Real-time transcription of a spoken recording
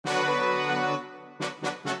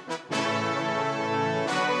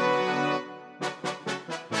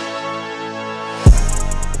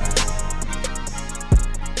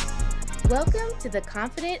Welcome to the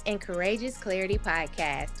Confident and Courageous Clarity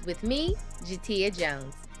Podcast with me, Jatia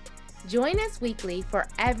Jones. Join us weekly for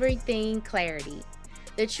everything clarity.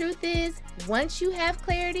 The truth is, once you have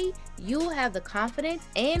clarity, you'll have the confidence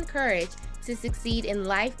and courage to succeed in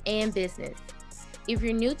life and business. If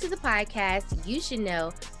you're new to the podcast, you should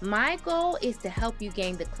know my goal is to help you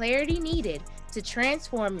gain the clarity needed to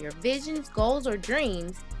transform your visions, goals, or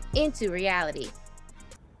dreams into reality.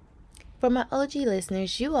 For my OG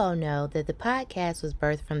listeners, you all know that the podcast was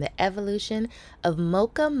birthed from the evolution of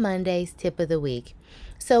Mocha Monday's Tip of the Week.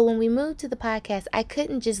 So when we moved to the podcast, I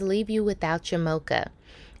couldn't just leave you without your mocha.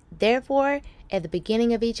 Therefore, at the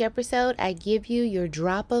beginning of each episode, I give you your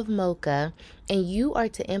drop of mocha, and you are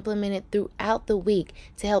to implement it throughout the week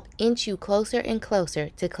to help inch you closer and closer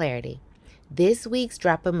to clarity. This week's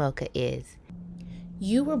drop of mocha is: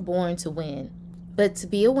 you were born to win, but to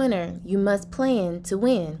be a winner, you must plan to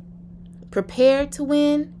win. Prepare to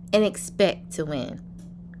win and expect to win.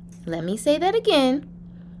 Let me say that again.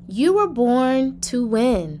 You were born to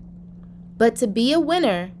win, but to be a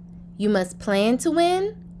winner, you must plan to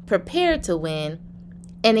win, prepare to win,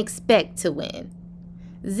 and expect to win.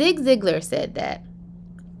 Zig Ziglar said that,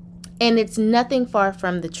 and it's nothing far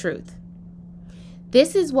from the truth.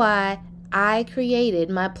 This is why I created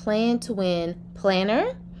my Plan to Win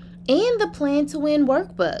planner and the Plan to Win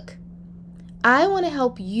workbook. I want to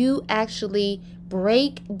help you actually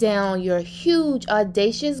break down your huge,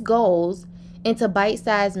 audacious goals into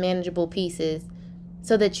bite-sized, manageable pieces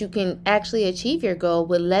so that you can actually achieve your goal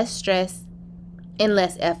with less stress and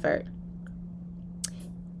less effort.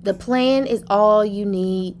 The plan is all you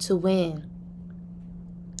need to win.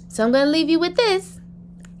 So I'm going to leave you with this.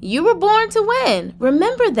 You were born to win.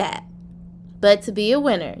 Remember that. But to be a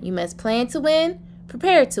winner, you must plan to win,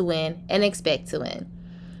 prepare to win, and expect to win.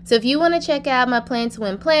 So if you want to check out my Plan to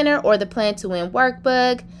Win planner or the Plan to Win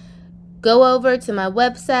workbook, go over to my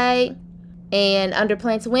website, and under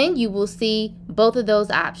Plan to Win, you will see both of those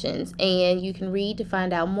options, and you can read to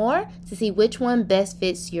find out more to see which one best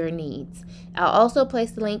fits your needs. I'll also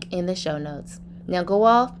place the link in the show notes. Now go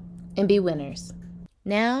off and be winners.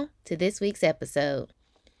 Now to this week's episode.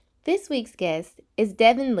 This week's guest is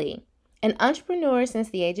Devin Lee, an entrepreneur since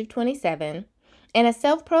the age of 27, and a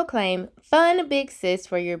self-proclaimed fun big sis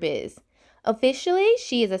for your biz. Officially,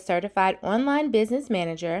 she is a certified online business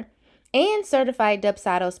manager and certified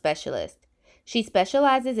Dubsado specialist. She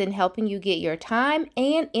specializes in helping you get your time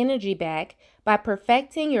and energy back by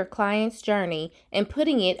perfecting your client's journey and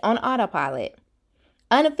putting it on autopilot.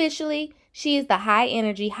 Unofficially, she is the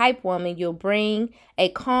high-energy hype woman you'll bring a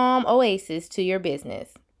calm oasis to your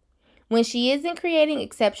business. When she isn't creating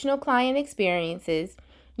exceptional client experiences,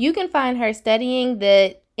 you can find her studying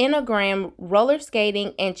the Enneagram, roller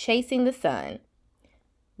skating, and chasing the sun.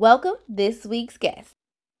 Welcome this week's guest.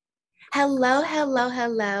 Hello.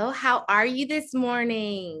 How are you this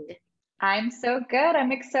morning? I'm so good.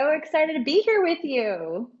 I'm so excited to be here with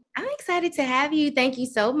you. I'm excited to have you. Thank you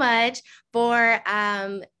so much for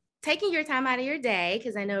taking your time out of your day,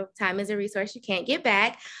 because I know time is a resource you can't get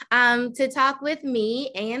back, to talk with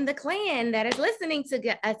me and the clan that is listening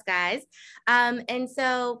to us, guys. And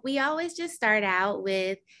so we always just start out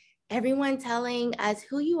with everyone telling us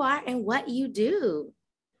who you are and what you do.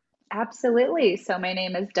 Absolutely. So my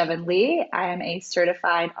name is Devin Lee. I am a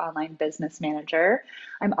certified online business manager.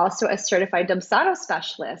 I'm also a certified Dubsado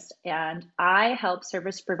specialist, and I help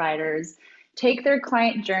service providers take their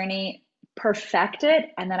client journey, perfect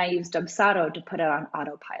it, and then I use Dubsado to put it on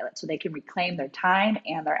autopilot so they can reclaim their time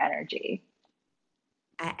and their energy.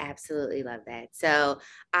 I absolutely love that. So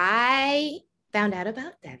I found out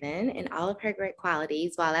about Devin and all of her great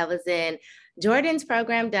qualities while I was in Jordan's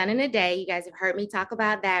program, Done in a Day. You guys have heard me talk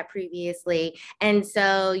about that previously. And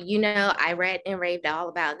so, I read and raved all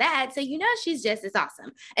about that. So, she's just as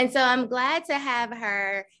awesome. And so I'm glad to have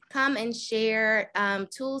her come and share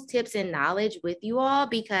tools, tips, and knowledge with you all,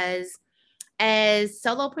 because as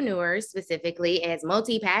solopreneurs, specifically, as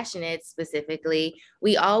multi-passionate specifically,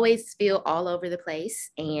 we always feel all over the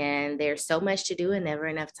place, and there's so much to do and never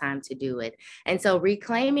enough time to do it. And so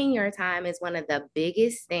reclaiming your time is one of the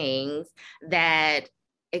biggest things that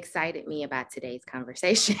excited me about today's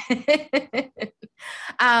conversation.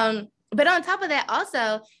 But on top of that,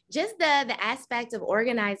 also just the aspect of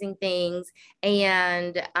organizing things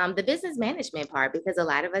and the business management part, because a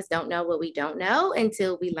lot of us don't know what we don't know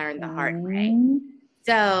until we learn the hard way.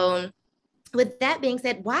 So with that being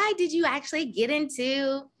said, why did you actually get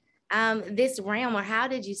into this realm, or how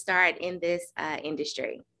did you start in this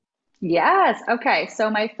industry? Yes. Okay. So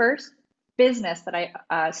my first business that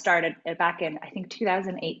I started back in, I think,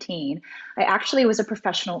 2018, I actually was a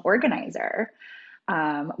professional organizer.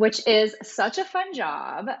 which is such a fun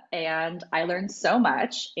job. And I learned so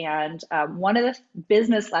much. And one of the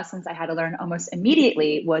business lessons I had to learn almost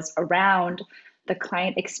immediately was around the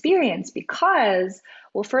client experience because,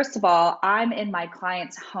 well, first of all, I'm in my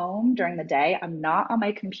client's home during the day, I'm not on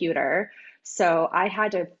my computer. So I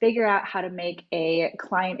had to figure out how to make a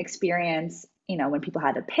client experience. When people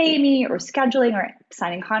had to pay me or scheduling or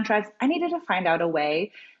signing contracts, I needed to find out a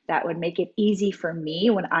way that would make it easy for me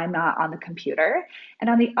when I'm not on the computer. And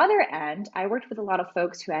on the other end, I worked with a lot of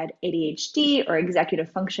folks who had ADHD or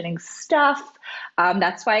executive functioning stuff.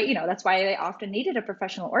 That's why they often needed a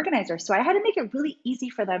professional organizer. So I had to make it really easy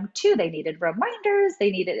for them too. They needed reminders.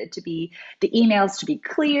 They needed it to be the emails to be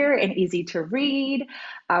clear and easy to read.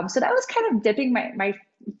 So that was kind of dipping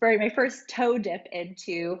my first toe dip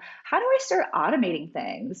into how do I start automating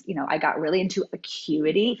things? I got really into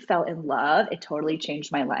Acuity, fell in love. It totally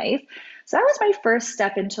changed my life. So that was my first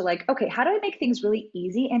step into like, okay, how do I make things really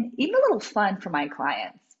easy and even a little fun for my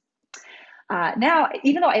clients? Now,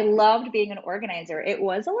 even though I loved being an organizer, it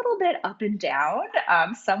was a little bit up and down.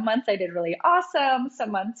 Some months I did really awesome.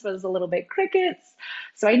 Some months was a little bit crickets.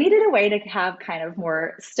 So I needed a way to have kind of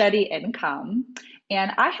more steady income.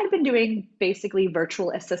 And I had been doing basically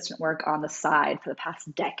virtual assistant work on the side for the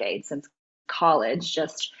past decade since college,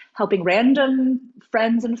 just helping random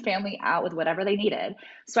friends and family out with whatever they needed.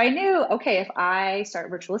 So I knew, okay, if I start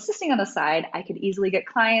virtual assisting on the side, I could easily get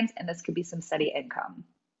clients and this could be some steady income.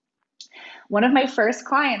 One of my first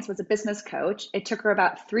clients was a business coach. It took her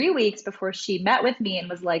about 3 weeks before she met with me and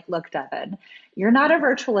was like, look, Devin, you're not a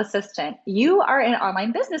virtual assistant. You are an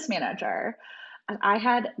online business manager. And I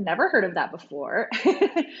had never heard of that before.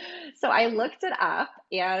 So I looked it up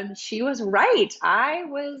and she was right. I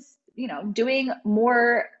was doing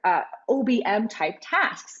more OBM type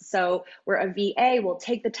tasks. So where a VA will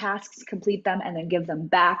take the tasks, complete them, and then give them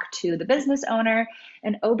back to the business owner.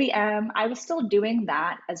 And OBM, I was still doing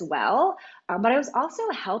that as well. But I was also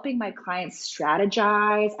helping my clients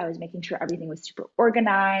strategize. I was making sure everything was super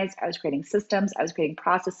organized. I was creating systems. I was creating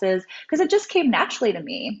processes because it just came naturally to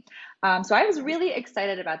me. So I was really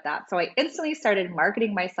excited about that. So I instantly started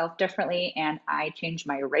marketing myself differently and I changed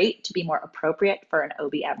my rate to be more appropriate for an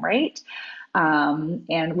OBM rate.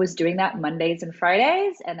 And was doing that Mondays and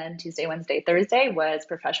Fridays. And then Tuesday, Wednesday, Thursday was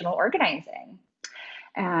professional organizing.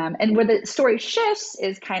 And where the story shifts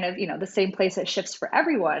is kind of, the same place it shifts for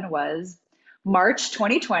everyone was March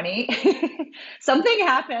 2020. Something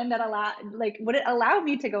happened that wouldn't allow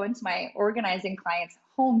me to go into my organizing clients'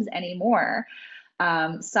 homes anymore.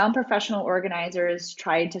 Some professional organizers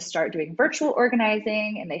tried to start doing virtual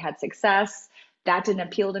organizing and they had success. That didn't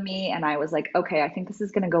appeal to me. And I was like, okay, I think this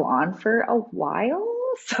is going to go on for a while.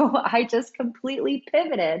 So I just completely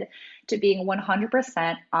pivoted to being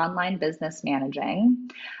 100% online business managing.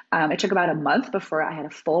 It took about a month before I had a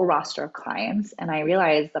full roster of clients, and I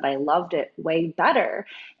realized that I loved it way better.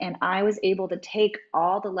 And I was able to take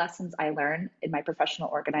all the lessons I learned in my professional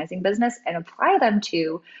organizing business and apply them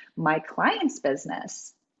to my clients'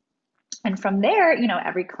 business. And from there,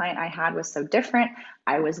 every client I had was so different.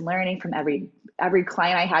 I was learning from every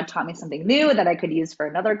client I had taught me something new that I could use for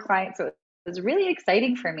another client. So it was really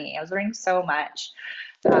exciting for me. I was learning so much.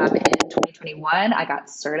 In 2021, I got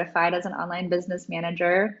certified as an online business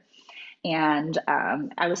manager. And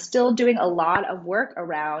I was still doing a lot of work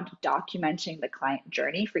around documenting the client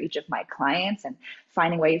journey for each of my clients and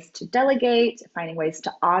finding ways to delegate, finding ways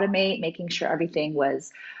to automate, making sure everything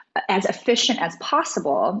was as efficient as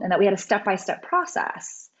possible and that we had a step-by-step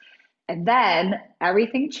process. And then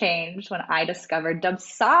everything changed when I discovered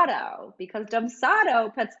Dubsado, because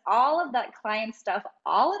Dubsado puts all of that client stuff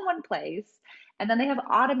all in one place. And then they have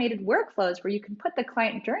automated workflows where you can put the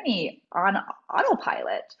client journey on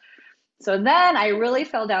autopilot. So then I really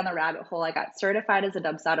fell down the rabbit hole. I got certified as a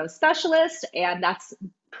Dubsado specialist, and that's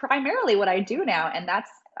primarily what I do now. And that's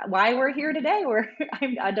why we're here today.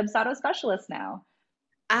 I'm a Dubsado specialist now.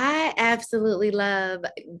 I absolutely love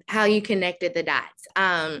how you connected the dots.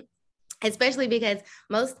 Especially because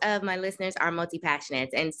most of my listeners are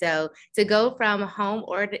multi-passionates. And so to go from home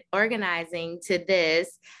organizing to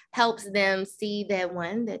this helps them see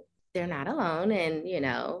that they're not alone and,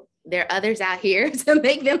 there are others out here to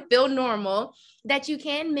make them feel normal, that you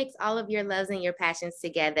can mix all of your loves and your passions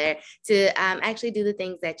together to actually do the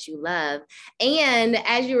things that you love. And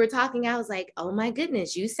as you were talking, I was like, oh my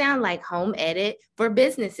goodness, you sound like Home Edit for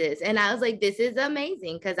businesses. And I was like, this is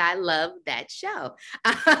amazing because I love that show.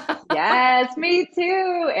 Yes, me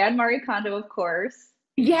too. And Marie Kondo, of course.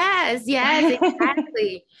 Yes,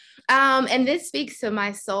 exactly. And this speaks to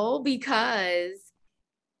my soul because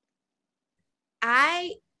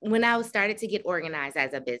when I started to get organized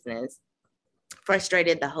as a business,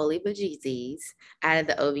 frustrated the holy bejesus out of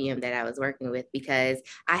the OVM that I was working with, because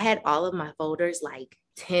I had all of my folders like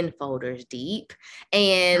 10 folders deep,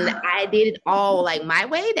 and I did it all like my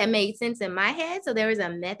way that made sense in my head. So there was a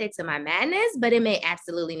method to my madness, but it made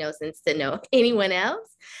absolutely no sense to know anyone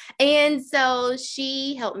else. And so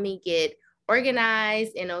she helped me get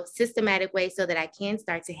organized in a systematic way so that I can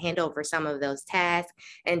start to hand over some of those tasks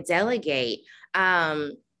and delegate.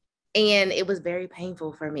 And it was very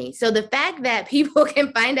painful for me. So the fact that people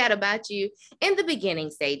can find out about you in the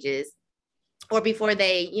beginning stages, or before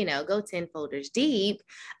they, go 10 folders deep,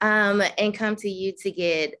 and come to you to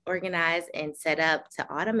get organized and set up to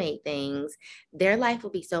automate things, their life will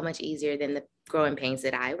be so much easier than the growing pains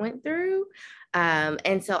that I went through.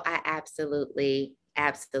 And so I absolutely,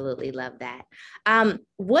 absolutely love that.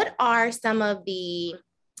 What are some of the,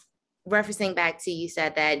 referencing back to, you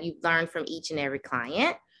said that you've learned from each and every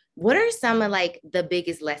client. What are some of like the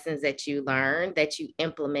biggest lessons that you learned that you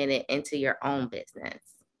implemented into your own business?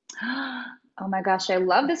 Oh my gosh, I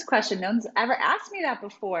love this question. No one's ever asked me that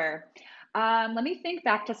before. Let me think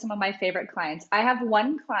back to some of my favorite clients. I have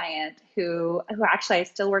one client who actually I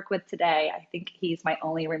still work with today. I think he's my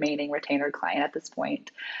only remaining retainer client at this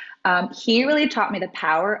point. He really taught me the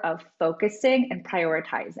power of focusing and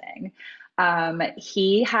prioritizing.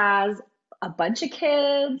 He has a bunch of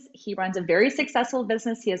kids. He runs a very successful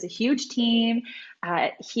business. He has a huge team.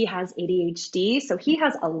 He has ADHD, so he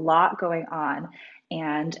has a lot going on.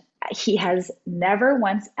 And he has never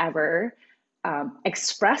once ever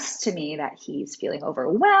expressed to me that he's feeling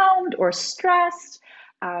overwhelmed or stressed.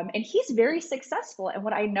 And he's very successful. And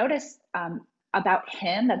what I noticed about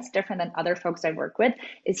him that's different than other folks I work with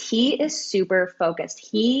is he is super focused.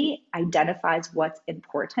 He identifies what's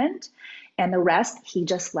important, and the rest he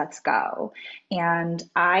just lets go. And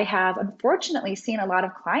I have unfortunately seen a lot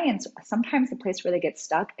of clients, sometimes the place where they get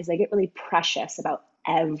stuck is they get really precious about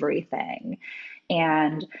everything.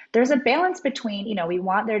 And there's a balance between, we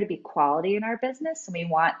want there to be quality in our business, and we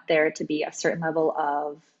want there to be a certain level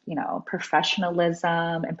of,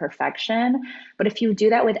 professionalism and perfection. But if you do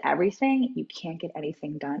that with everything, you can't get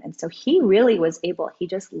anything done. And so he really was able, he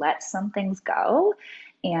just let some things go.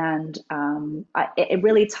 And it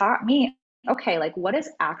really taught me, okay, like what is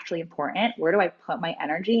actually important? Where do I put my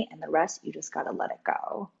energy? And the rest, you just got to let it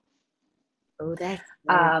go. Oh, that's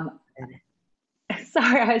Um,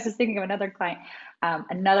 Sorry, I was just thinking of another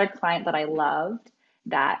client that I loved,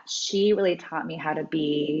 that she really taught me how to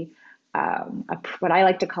be what I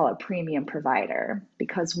like to call a premium provider.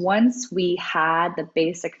 Because once we had the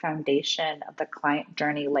basic foundation of the client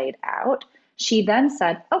journey laid out, she then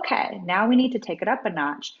said, okay, now we need to take it up a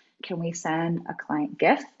notch. Can we send a client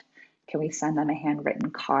gift? Can we send them a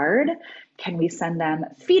handwritten card? Can we send them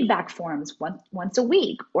feedback forms once a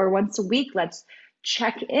week? Or once a week, let's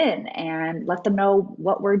check in and let them know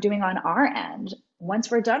what we're doing on our end.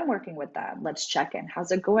 Once we're done working with them, let's check in.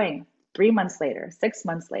 How's it going? 3 months later, 6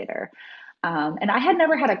 months later. And I had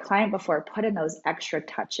never had a client before put in those extra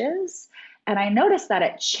touches. And I noticed that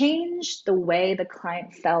it changed the way the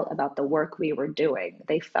client felt about the work we were doing.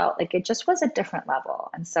 They felt like it just was a different level.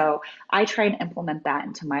 And so I try and implement that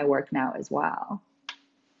into my work now as well.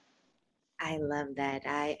 I love that.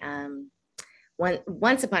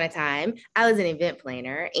 Once upon a time, I was an event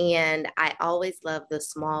planner, and I always love the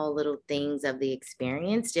small little things of the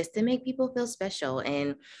experience just to make people feel special.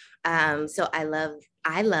 And so I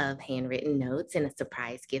love handwritten notes and a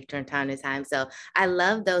surprise gift from time to time. So I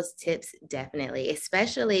love those tips, definitely,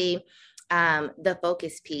 especially the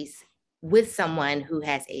focus piece with someone who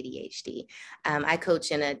has ADHD. I coach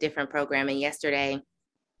in a different program, and yesterday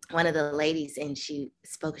one of the ladies, and she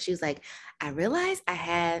was like, I realize I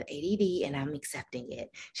have ADD and I'm accepting it.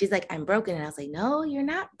 She's like, I'm broken. And I was like, no, you're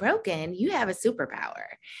not broken. You have a superpower.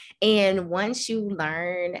 And once you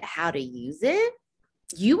learn how to use it,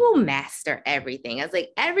 you will master everything. I was like,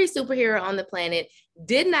 every superhero on the planet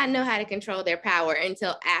did not know how to control their power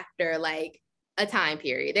until after like a time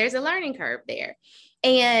period. There's a learning curve there.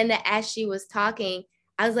 And as she was talking,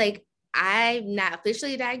 I was like, I'm not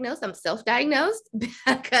officially diagnosed. I'm self-diagnosed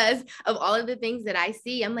because of all of the things that I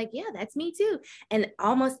see. I'm like, yeah, that's me too. And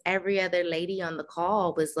almost every other lady on the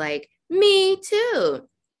call was like, me too.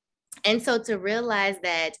 And so to realize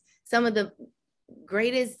that some of the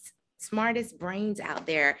greatest, smartest brains out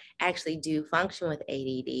there actually do function with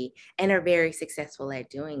ADD and are very successful at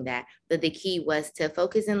doing that. But the key was to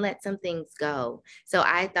focus and let some things go. So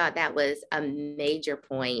I thought that was a major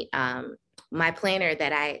point. My planner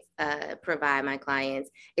that I provide my clients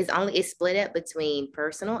is split up between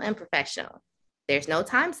personal and professional. There's no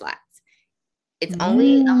time slots. It's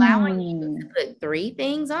only allowing you to put 3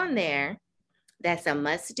 things on there that's a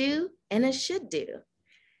must do and a should do.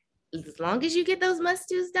 As long as you get those must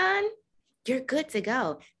do's done, you're good to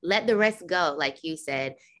go. Let the rest go, like you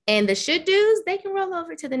said. And the should do's, they can roll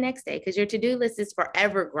over to the next day because your to-do list is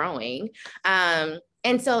forever growing.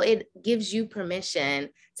 And so it gives you permission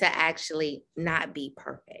to actually not be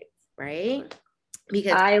perfect, right?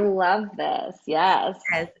 Because I love this. Yes.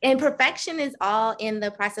 And perfection is all in the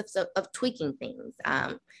process of tweaking things.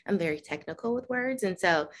 I'm very technical with words. And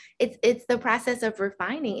so it's the process of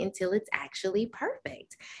refining until it's actually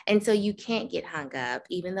perfect. And so you can't get hung up,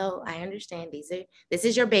 even though I understand this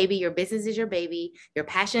is your baby, your business is your baby, your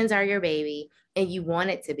passions are your baby, and you want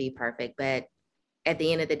it to be perfect. But at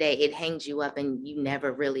the end of the day, it hangs you up and you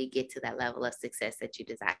never really get to that level of success that you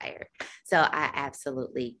desire. So I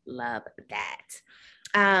absolutely love that.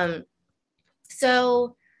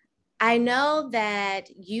 So I know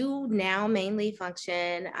that you now mainly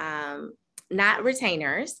function not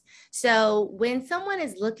retainers. So when someone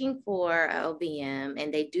is looking for an OBM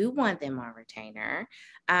and they do want them on retainer,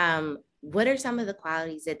 what are some of the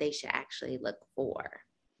qualities that they should actually look for?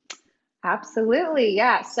 Absolutely.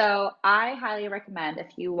 Yeah. So I highly recommend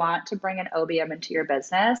if you want to bring an OBM into your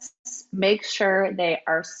business, make sure they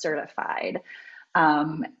are certified.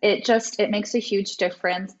 It makes a huge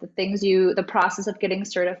difference. The process of getting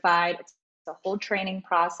certified, it's a whole training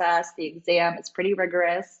process. The exam is pretty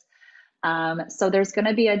rigorous. So there's going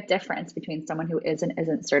to be a difference between someone who is and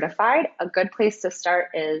isn't certified. A good place to start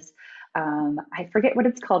is I forget what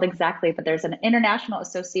it's called exactly, but there's an International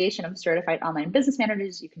Association of Certified Online Business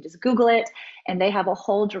Managers. You can just Google it, and they have a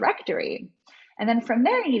whole directory. And then from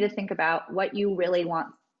there, you need to think about what you really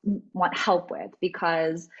want help with,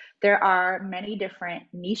 because there are many different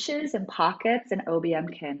niches and pockets an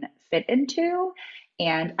OBM can fit into.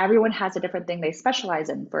 And everyone has a different thing they specialize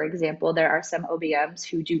in. For example, there are some OBMs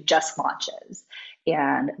who do just launches,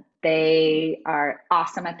 and they are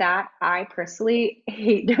awesome at that. I personally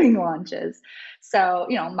hate doing launches. So,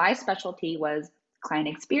 my specialty was client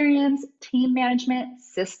experience, team management,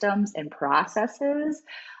 systems, and processes.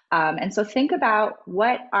 And so think about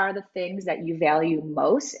what are the things that you value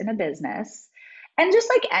most in a business. And just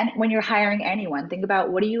like when you're hiring anyone, think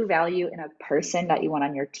about what do you value in a person that you want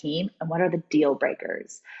on your team, and what are the deal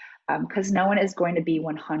breakers? Because no one is going to be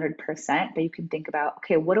 100%, but you can think about,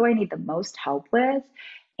 okay, what do I need the most help with?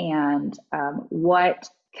 And what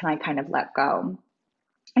can I kind of let go?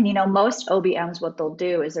 And most OBMs, what they'll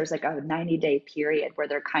do is there's like a 90-day period where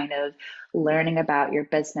they're kind of learning about your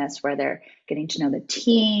business, where they're getting to know the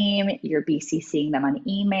team, you're BCCing them on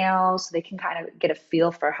emails, so they can kind of get a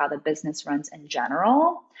feel for how the business runs in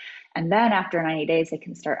general. And then after 90 days, they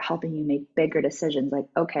can start helping you make bigger decisions like,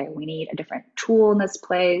 okay, we need a different tool in this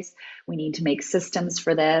place, we need to make systems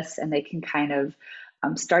for this, and they can kind of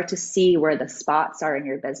start to see where the spots are in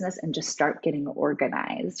your business and just start getting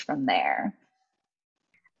organized from there.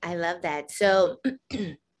 I love that. So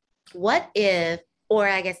what if, or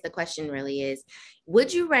I guess the question really is,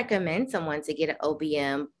 would you recommend someone to get an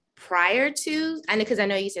OBM prior to, because I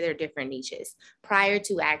know you said there are different niches, prior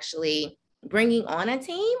to actually bringing on a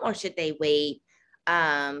team, or should they wait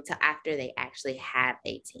till after they actually have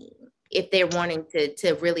a team, if they're wanting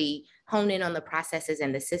to really hone in on the processes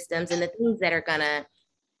and the systems and the things that are going to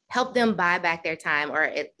help them buy back their time or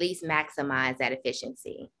at least maximize that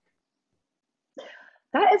efficiency?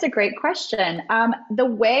 That is a great question. The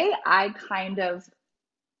way I kind of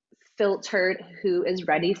filtered who is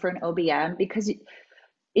ready for an OBM, because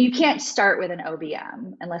you can't start with an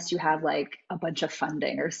OBM unless you have like a bunch of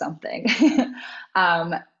funding or something.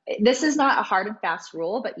 This is not a hard and fast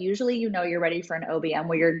rule, but usually you're ready for an OBM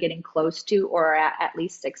where you're getting close to or at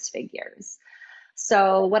least 6 figures.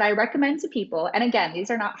 So what I recommend to people, and again,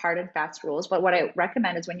 these are not hard and fast rules, but what I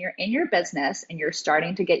recommend is when you're in your business and you're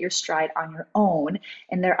starting to get your stride on your own,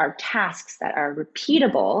 and there are tasks that are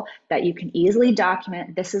repeatable that you can easily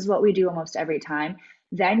document, this is what we do almost every time,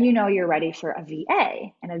 then you're ready for a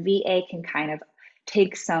VA, and a VA can kind of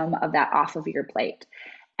take some of that off of your plate.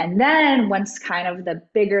 And then once kind of the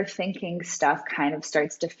bigger thinking stuff kind of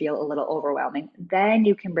starts to feel a little overwhelming, then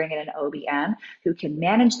you can bring in an OBM who can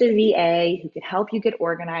manage the VA, who can help you get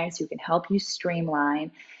organized, who can help you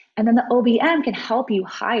streamline. And then the OBM can help you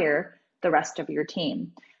hire the rest of your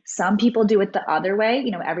team. Some people do it the other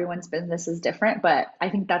way. Everyone's business is different, but I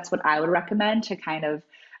think that's what I would recommend to kind of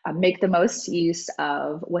make the most use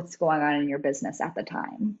of what's going on in your business at the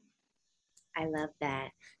time. I love that.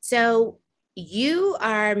 So you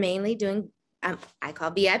are mainly doing, I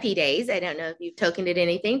call VIP days. I don't know if you've tokened it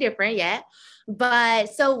anything different yet, but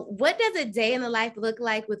so what does a day in the life look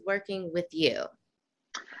like with working with you?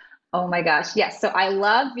 Oh my gosh. Yes. So I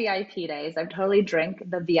love VIP days. I've totally drank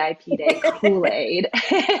the VIP day Kool-Aid.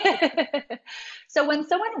 So when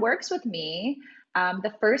someone works with me,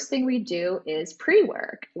 the first thing we do is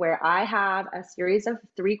pre-work, where I have a series of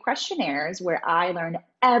 3 questionnaires where I learn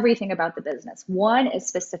everything about the business. One is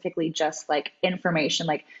specifically just like information,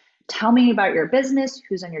 like tell me about your business,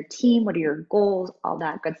 who's on your team, what are your goals, all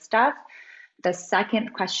that good stuff. The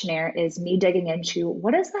second questionnaire is me digging into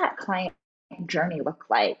what does that client journey look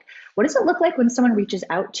like? What does it look like when someone reaches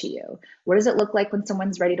out to you? What does it look like when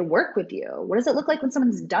someone's ready to work with you? What does it look like when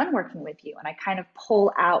someone's done working with you? And I kind of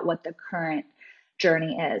pull out what the current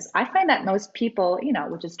journey is. I find that most people,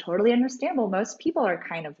 which is totally understandable, most people are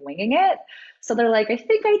kind of winging it. So they're like, I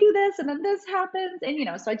think I do this and then this happens.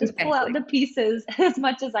 And so I just pull out Exactly. the pieces as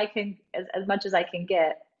much as I can, as much as I can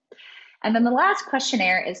get. And then the last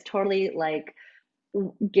questionnaire is totally like,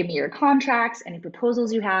 give me your contracts, any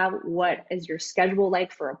proposals you have, what is your schedule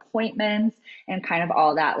like for appointments, and kind of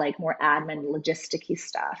all that like more admin logisticy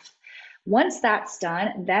stuff. Once that's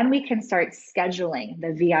done, then we can start scheduling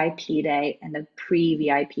the VIP day and the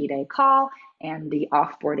pre-VIP day call and the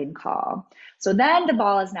offboarding call. So then the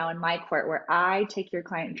ball is now in my court where I take your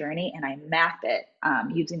client journey and I map it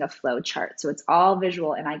using a flow chart. So it's all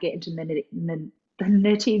visual and I get into the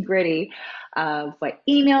nitty gritty of what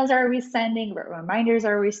emails are we sending, what reminders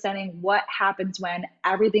are we sending, what happens when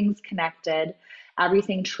everything's connected,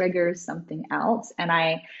 everything triggers something else. And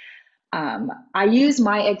I use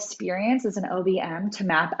my experience as an OBM to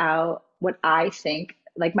map out what I think,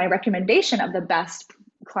 like my recommendation of the best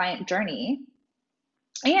client journey.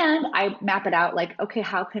 And I map it out like, okay,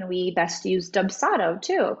 how can we best use Dubsado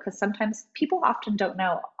too? Because sometimes people often don't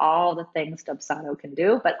know all the things Dubsado can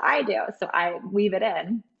do, but I do. So I weave it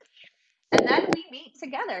in. And then we meet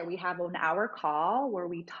together. We have an hour call where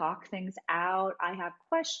we talk things out. I have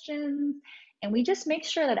questions, and we just make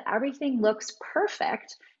sure that everything looks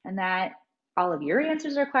perfect and that all of your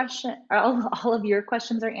answers are all of your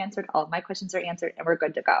questions are answered, all of my questions are answered, and we're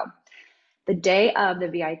good to go. The day of the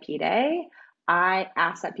VIP day, I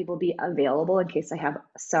ask that people be available in case I have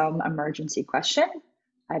some emergency question.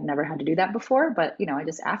 I've never had to do that before, but I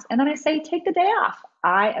just ask. And then I say, take the day off.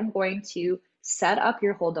 I am going to set up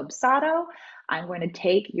your whole Dubsado. I'm going to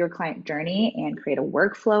take your client journey and create a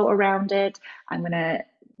workflow around it. I'm going to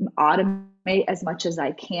automate as much as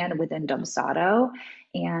I can within Dubsado.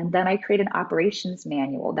 And then I create an operations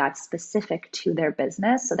manual that's specific to their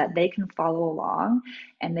business so that they can follow along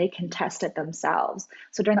and they can test it themselves.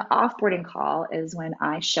 So during the offboarding call is when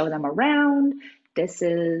I show them around. This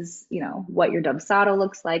is, what your Dubsado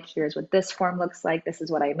looks like. Here's what this form looks like. This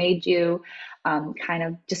is what I made you. Kind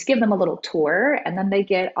of just give them a little tour. And then they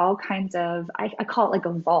get all kinds of, I call it like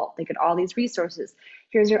a vault. They get all these resources.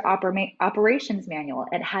 Here's your operations manual.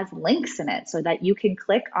 It has links in it so that you can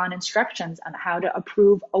click on instructions on how to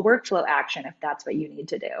approve a workflow action if that's what you need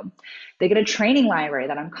to do. They get a training library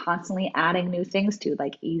that I'm constantly adding new things to,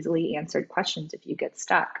 like easily answered questions if you get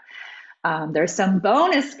stuck. There's some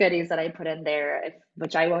bonus goodies that I put in there,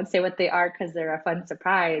 which I won't say what they are because they're a fun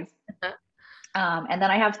surprise. And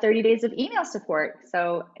then I have 30 days of email support.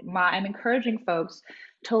 So I'm encouraging folks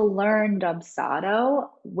to learn Dubsado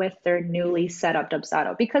with their newly set up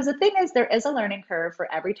Dubsado. Because the thing is, there is a learning curve for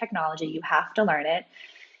every technology. You have to learn it.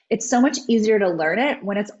 It's so much easier to learn it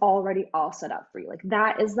when it's already all set up for you. Like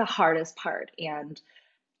that is the hardest part. And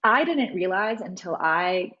I didn't realize until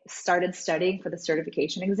I started studying for the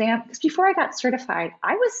certification exam, because before I got certified,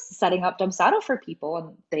 I was setting up Dubsado for people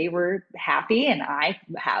and they were happy and I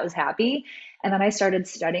was happy. And then I started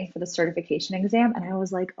studying for the certification exam and I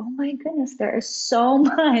was like, oh my goodness, there is so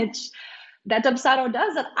much that Dubsado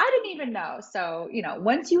does that I didn't even know. So,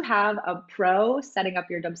 once you have a pro setting up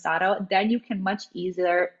your Dubsado, then you can much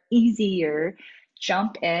easier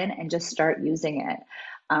jump in and just start using it.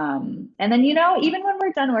 And then, even when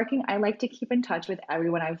we're done working, I like to keep in touch with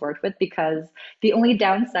everyone I've worked with because the only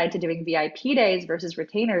downside to doing VIP days versus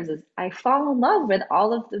retainers is I fall in love with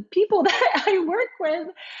all of the people that I work with.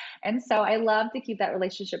 And so I love to keep that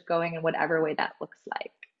relationship going in whatever way that looks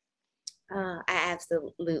like. I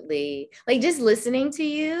absolutely like just listening to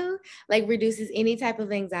you, like reduces any type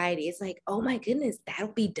of anxiety. It's like, oh my goodness,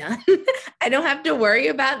 that'll be done. I don't have to worry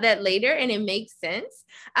about that later, and it makes sense.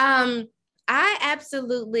 I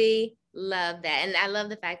absolutely love that. And I love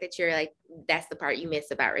the fact that you're like, that's the part you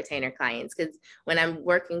miss about retainer clients. Because when I'm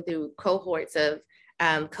working through cohorts of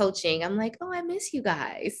coaching, I'm like, oh, I miss you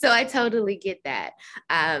guys. So I totally get that.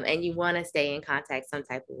 And you want to stay in contact some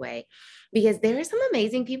type of way because there are some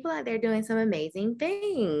amazing people out there doing some amazing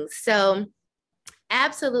things. So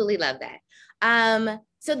absolutely love that.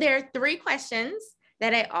 So there are 3 questions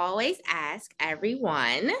that I always ask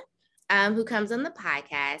everyone. who comes on the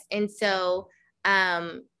podcast. And so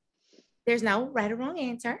there's no right or wrong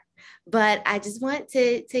answer, but I just want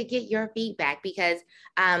to get your feedback because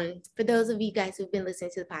for those of you guys who've been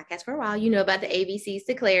listening to the podcast for a while, you know about the ABCs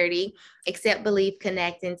to clarity: accept, believe,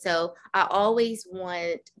 connect. And so I always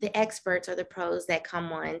want the experts or the pros that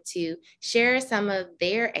come on to share some of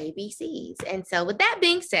their ABCs. And so with that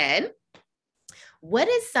being said, what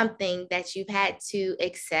is something that you've had to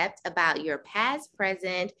accept about your past,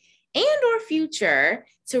 present, and or future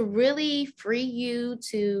to really free you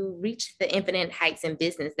to reach the infinite heights in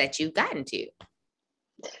business that you've gotten to?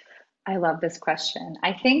 I love this question.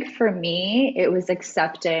 I think for me, it was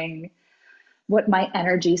accepting what my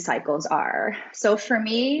energy cycles are. So for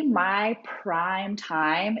me, my prime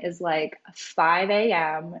time is like 5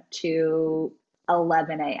 a.m. to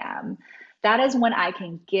 11 a.m. That is when I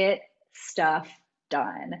can get stuff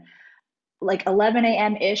done. Like 11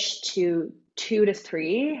 a.m. ish to 2 to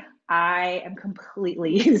 3, I am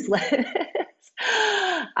completely useless.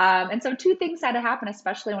 And so two things had to happen,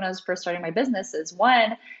 especially when I was first starting my business, is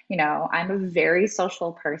one, I'm a very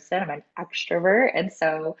social person. I'm an extrovert. And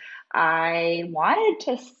so I wanted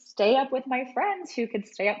to stay up with my friends who could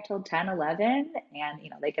stay up till 10, 11, and,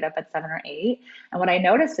 they get up at 7 or 8. And what I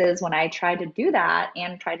noticed is when I tried to do that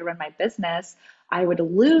and tried to run my business, I would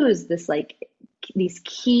lose these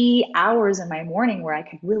key hours in my morning where I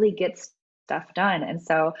could really get stuff done. And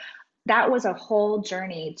so that was a whole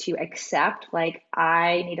journey to accept, like,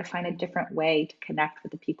 I need to find a different way to connect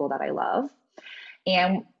with the people that I love.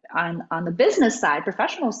 And on the business side,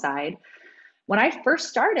 professional side, when I first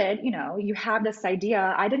started, you have this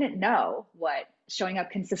idea. I didn't know what showing up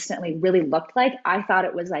consistently really looked like. I thought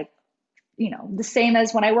it was like, the same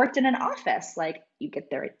as when I worked in an office, like you get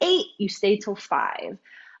there at 8, you stay till 5.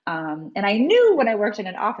 And I knew when I worked in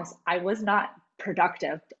an office, I was not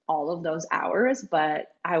productive all of those hours, but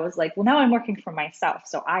I was like, well, now I'm working for myself.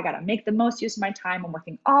 So I got to make the most use of my time. I'm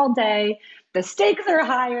working all day. The stakes are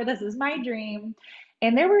higher. This is my dream.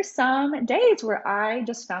 And there were some days where I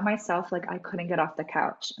just found myself like I couldn't get off the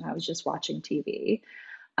couch and I was just watching TV.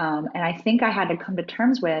 And I think I had to come to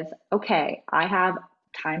terms with, okay, I have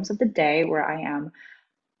times of the day where I am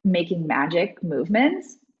making magic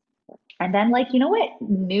movements. And then, like,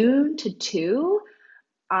 noon to 2,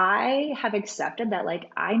 I have accepted that,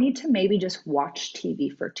 like, I need to maybe just watch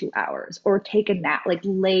TV for 2 hours or take a nap, like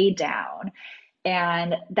lay down.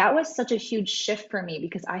 And that was such a huge shift for me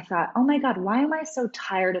because I thought, oh my God, why am I so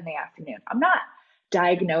tired in the afternoon? I'm not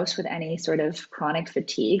diagnosed with any sort of chronic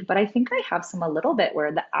fatigue, but I think I have some a little bit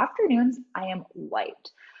where the afternoons I am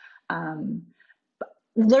wiped.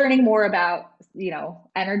 Learning more about,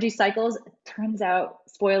 energy cycles, turns out,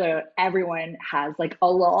 spoiler, everyone has like a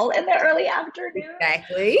lull in the early afternoon.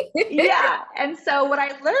 Exactly. Yeah. And so what I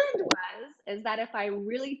learned is that if I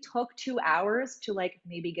really took 2 hours to like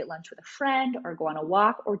maybe get lunch with a friend or go on a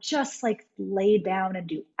walk or just like lay down and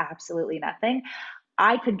do absolutely nothing,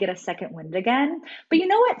 I could get a second wind again. But you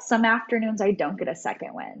know what? Some afternoons I don't get a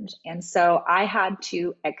second wind. And so I had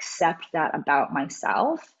to accept that about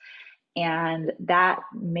myself. And that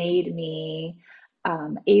made me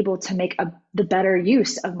able to make the better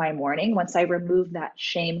use of my morning once I removed that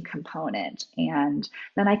shame component. And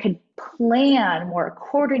then I could plan more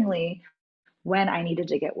accordingly when I needed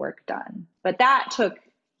to get work done. But that took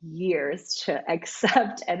years to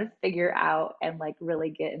accept and figure out and like really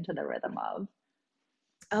get into the rhythm of.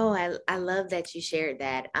 Oh, I love that you shared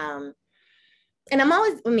that. And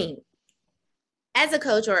as a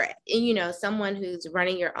coach or, someone who's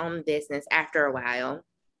running your own business, after a while,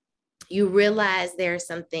 you realize there are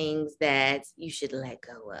some things that you should let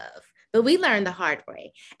go of. But we learn the hard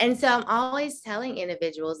way. And so I'm always telling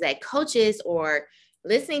individuals that coaches or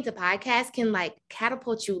listening to podcasts can like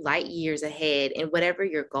catapult you light years ahead in whatever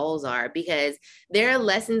your goals are, because there are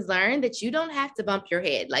lessons learned that you don't have to bump your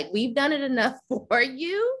head. Like, we've done it enough for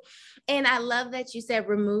you. And I love that you said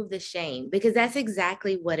remove the shame, because that's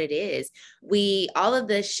exactly what it is. All of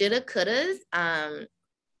the shoulda, couldas,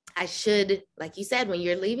 I should, like you said, when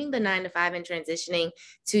you're leaving the 9 to 5 and transitioning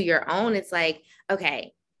to your own, it's like,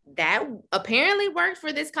 okay, that apparently worked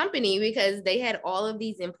for this company because they had all of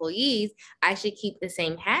these employees. I should keep the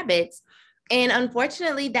same habits. And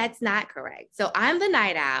unfortunately, that's not correct. So I'm the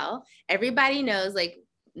night owl. Everybody knows, like,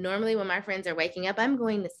 normally when my friends are waking up, I'm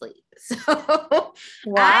going to sleep. So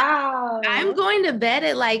wow, I'm going to bed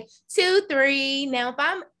at like 2, 3. Now, if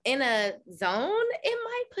I'm in a zone, it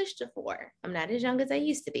might push to 4. I'm not as young as I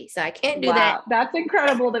used to be, so I can't do that. That's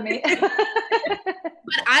incredible to me.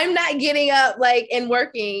 But I'm not getting up like and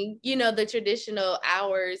working, the traditional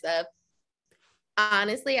hours of,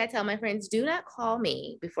 honestly, I tell my friends, do not call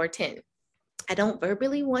me before 10. I don't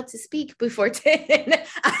verbally want to speak before 10.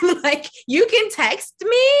 I'm like, you can text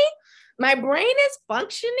me. My brain is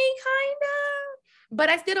functioning kind of, but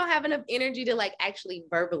I still don't have enough energy to like actually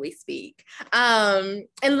verbally speak.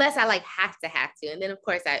 Unless I like have to. And then of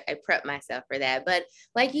course I prep myself for that. But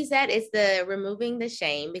like you said, it's the removing the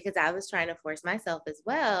shame, because I was trying to force myself as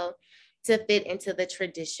well to fit into the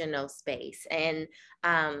traditional space. And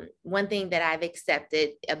one thing that I've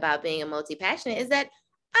accepted about being a multi-passionate is that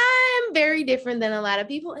I'm very different than a lot of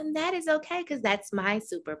people, and that is okay, because that's my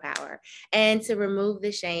superpower. And to remove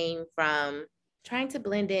the shame from trying to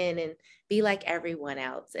blend in and be like everyone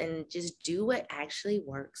else, and just do what actually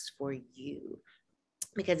works for you,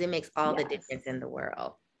 because it makes all the Yes. difference in the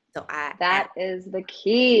world. So That is the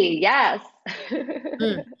key. Yes.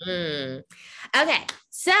 Mhm. Okay.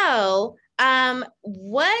 So,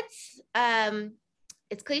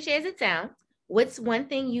 it's cliche as it sounds, what's one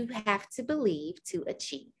thing you have to believe to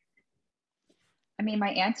achieve? I mean,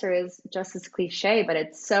 my answer is just as cliche, but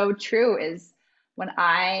it's so true, is when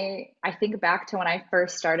I think back to when I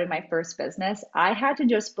first started my first business, I had to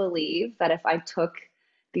just believe that if I took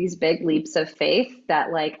these big leaps of faith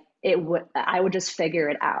that like I would just figure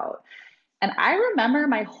it out. And I remember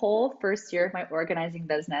my whole first year of my organizing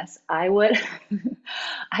business, I would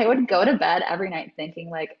I would go to bed every night thinking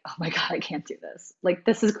like, "Oh my God, I can't do this. Like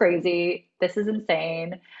this is crazy. This is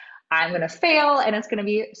insane. I'm going to fail and it's going to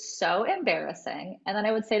be so embarrassing." And then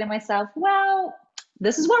I would say to myself, "Well,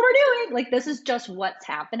 this is what we're doing. Like this is just what's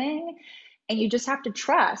happening." And you just have to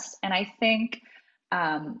trust. And I think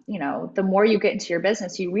the more you get into your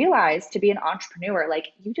business, you realize to be an entrepreneur, like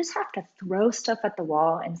you just have to throw stuff at the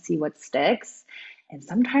wall and see what sticks. And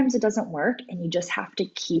sometimes it doesn't work and you just have to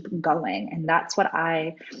keep going. And that's what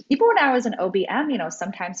even when I was an OBM,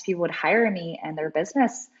 sometimes people would hire me and their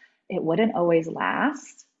business, it wouldn't always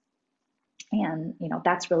last. And,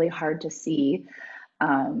 that's really hard to see.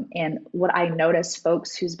 And what I noticed,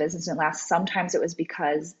 folks whose business didn't last, sometimes it was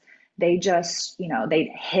because they just,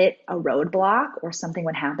 they'd hit a roadblock or something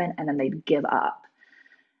would happen and then they'd give up.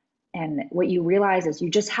 And what you realize is you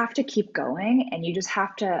just have to keep going, and you just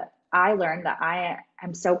have to. I learned that I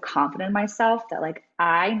am so confident in myself that like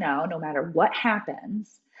I know no matter what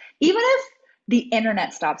happens, even if the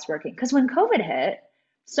internet stops working, because when COVID hit,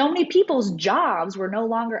 so many people's jobs were no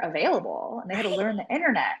longer available and they had to learn the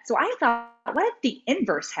internet. So I thought, what if the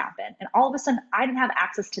inverse happened and all of a sudden I didn't have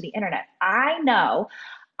access to the internet? I know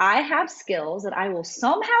I have skills that I will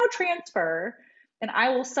somehow transfer, and I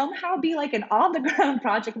will somehow be like an on the ground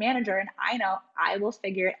project manager, and I know I will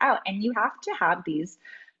figure it out. And you have to have these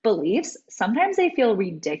beliefs. Sometimes they feel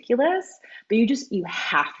ridiculous, but you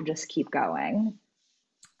have to just keep going.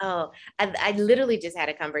 Oh, I literally just had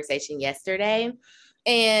a conversation yesterday,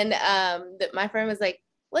 and my friend was like,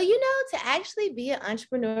 well, to actually be an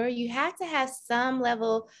entrepreneur, you have to have some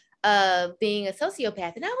level of being a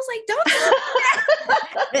sociopath. And I was like, don't do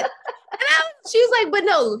that. She was like, but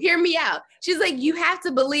no, hear me out. She's like, you have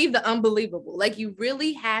to believe the unbelievable. Like, you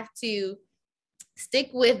really have to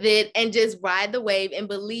stick with it and just ride the wave and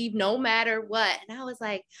believe no matter what. And I was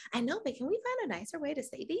like, I know, but can we find a nicer way to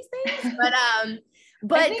say these things? I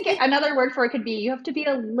But think another word for it could be you have to be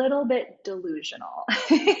a little bit delusional.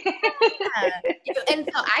 yeah. And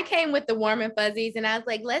so I came with the warm and fuzzies, and I was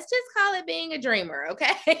like, let's just call it being a dreamer,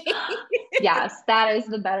 okay? Yes, that is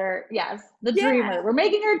the better. Yes, the Yeah. dreamer. We're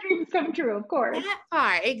making our dreams come true, of course. That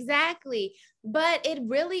part, exactly. But it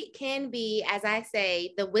really can be, as I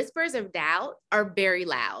say, the whispers of doubt are very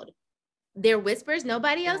loud. They're whispers,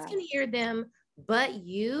 nobody else Yeah. can hear them but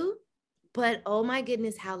you. But oh my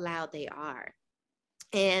goodness, how loud they are.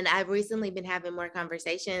 And I've recently been having more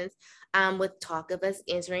conversations with talk of us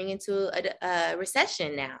entering into a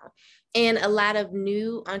recession now. And a lot of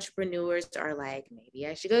new entrepreneurs are like, maybe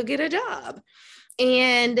I should go get a job.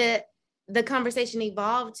 And the conversation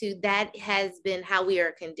evolved to that has been how we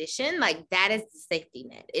are conditioned. Like, that is the safety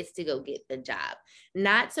net, it's to go get the job,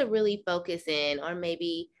 not to really focus in, or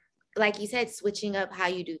maybe, like you said, switching up how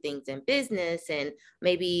you do things in business, and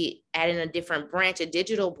maybe adding a different branch, a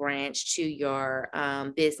digital branch to your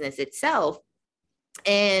business itself.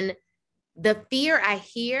 And the fear I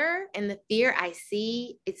hear and the fear I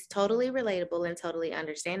see, it's totally relatable and totally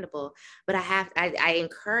understandable. But I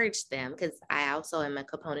encourage them, because I also am a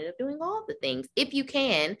component of doing all the things, if you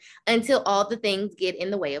can, until all the things get in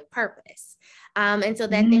the way of purpose. And so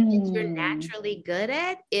that thing that you're Mm. naturally good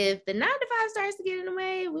at, if the 9 to 5 starts to get in the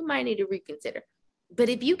way, we might need to reconsider. But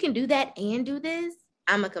if you can do that and do this,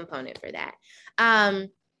 I'm a component for that.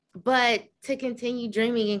 But to continue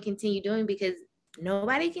dreaming and continue doing, because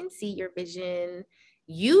nobody can see your vision.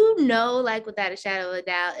 you know, like without a shadow of a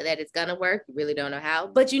doubt that it's gonna work. You really don't know how,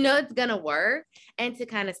 but you know it's gonna work, and to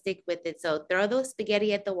kind of stick with it. So throw those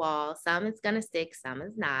spaghetti at the wall. Some is gonna stick, some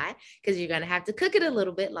is not, because you're gonna have to cook it a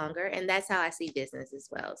little bit longer. And that's how I see business as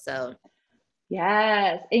well. So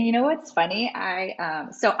Yes. And you know what's funny? I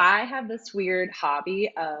have this weird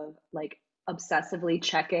hobby of like obsessively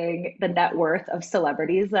checking the net worth of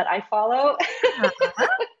celebrities that I follow.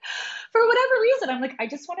 For whatever reason, I'm like, I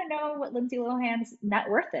just want to know what Lindsay Lohan's net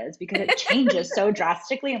worth is because it changes so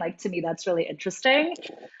drastically. And like to me, that's really interesting.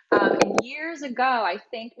 And years ago, I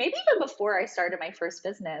think maybe even before I started my first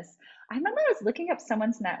business, I remember I was looking up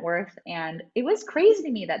someone's net worth and it was crazy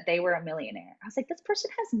to me that they were a millionaire. I was like, this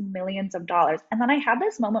person has millions of dollars. And then I had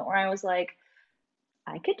this moment where I was like,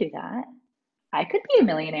 I could do that. I could be a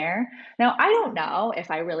millionaire. Now, I don't know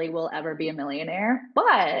if I really will ever be a millionaire,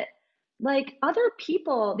 but like other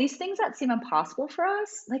people, these things that seem impossible for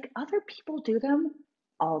us, like other people do them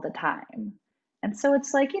all the time. And so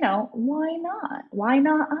it's like, why not? Why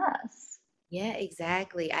not us? yeah,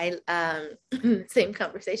 exactly. I same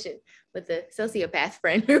conversation with the sociopath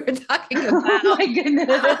friend. We were talking Oh about my goodness.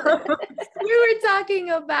 we were talking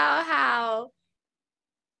about how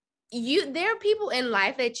there are people in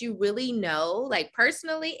life that you really know, like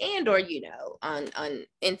personally, and or on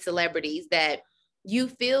in celebrities that you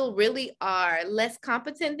feel really are less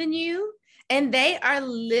competent than you, and they are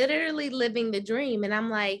literally living the dream. And I'm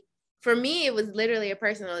like, for me, it was literally a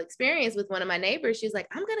personal experience with one of my neighbors. She was like,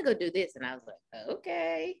 I'm gonna go do this, and I was like,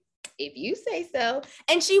 okay, if you say so.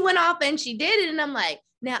 And she went off and she did it, and I'm like,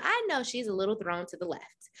 now I know she's a little thrown to the left,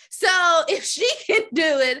 so if she can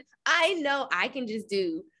do it, I know I can just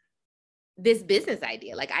do this business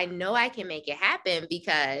idea. Like, I know I can make it happen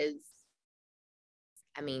because,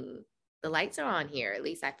 I mean, the lights are on here. At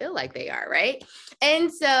least I feel like they are, right?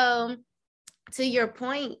 And so, to your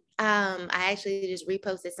point, I actually just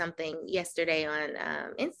reposted something yesterday on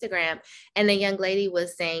Instagram, and a young lady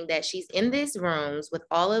was saying that she's in these rooms with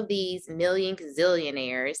all of these million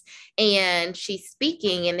gazillionaires, and she's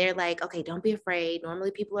speaking, and they're like, okay, don't be afraid.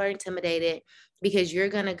 Normally people are intimidated because you're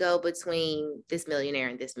going to go between this millionaire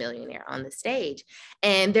and this millionaire on the stage.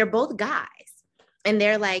 And they're both guys. And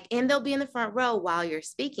they're like, and they'll be in the front row while you're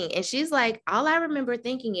speaking. And she's like, all I remember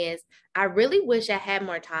thinking is, I really wish I had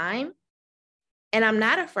more time. And I'm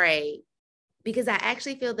not afraid because I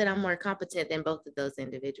actually feel that I'm more competent than both of those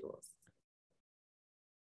individuals.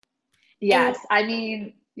 And Yes. I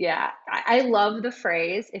mean, yeah, I love the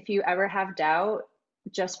phrase, if you ever have doubt,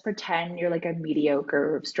 just pretend you're like a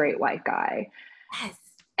mediocre straight white guy. yes,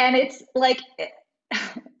 And it's like,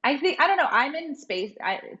 I think, I don't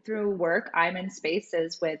know, through work, I'm in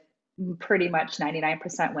spaces with pretty much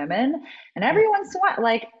 99% women. And every once in a while,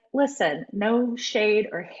 like, listen, no shade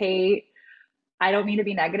or hate. I don't mean to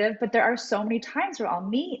be negative, but there are so many times where I'll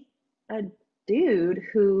meet a dude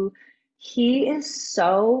who he is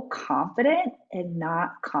so confident and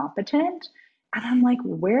not competent. And I'm like,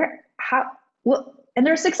 well, and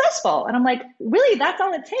they're successful. And I'm like, really, that's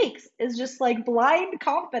all it takes is just like blind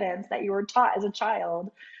confidence that you were taught as a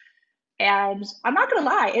child. And I'm not going to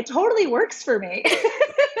lie, it totally works for me. it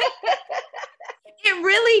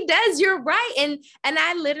really does. You're right. And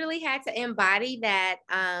I literally had to embody that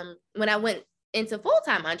when I went into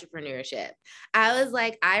full-time entrepreneurship. I was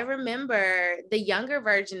like, I remember the younger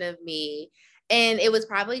version of me, and it was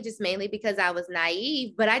probably just mainly because I was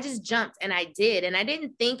naive, but I just jumped and I did. And I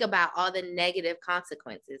didn't think about all the negative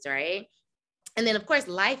consequences, right? And then, of course,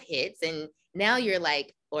 life hits, and now you're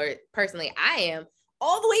like, or personally, I am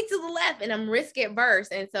all the way to the left and I'm risk adverse.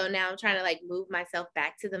 And so now I'm trying to like move myself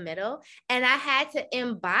back to the middle. And I had to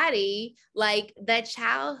embody like that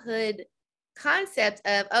childhood concept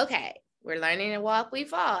of, okay, we're learning to walk, we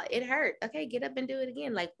fall. It hurt. Okay, get up and do it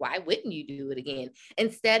again. Like, why wouldn't you do it again?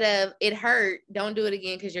 Instead of it hurt, don't do it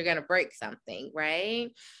again because you're going to break something,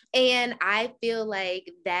 right? And I feel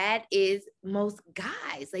like that is most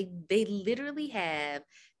guys. Like, they literally have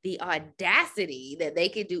the audacity that they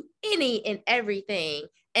could do any and everything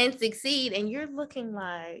and succeed. And you're looking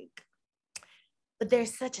like, but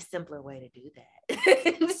there's such a simpler way to do that.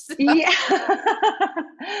 So, Yeah.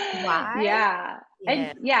 why? Yeah.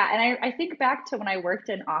 Yeah. And I think back to when I worked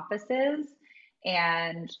in offices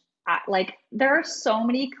and like there are so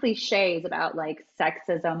many cliches about like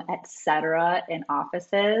sexism, etc. in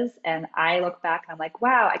offices. And I look back and I'm like,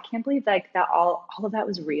 wow, I can't believe like that all of that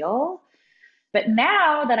was real. But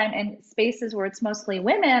now that I'm in spaces where it's mostly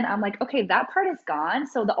women, I'm like, okay, that part is gone.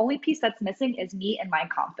 So the only piece that's missing is me and my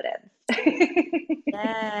confidence.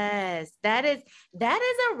 Yes, that is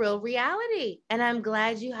a real reality. And I'm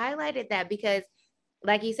glad you highlighted that because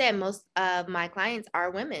like you said, most of my clients are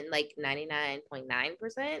women, like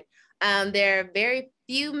 99.9%. There are very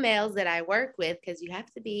few males that I work with because you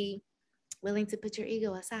have to be willing to put your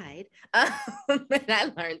ego aside. And I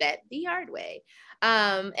learned that the hard way.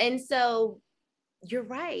 And so you're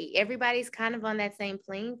right. Everybody's kind of on that same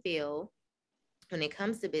playing field when it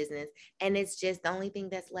comes to business. And it's just the only thing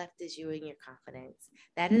that's left is you and your confidence.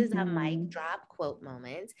 That is a mic Hmm. drop quote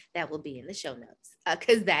moment that will be in the show notes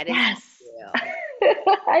because that is Yes. real.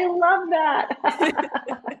 I love that.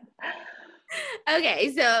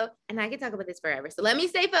 Okay, so and I can talk about this forever. So let me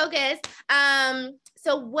stay focused.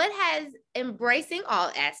 So what has embracing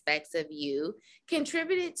all aspects of you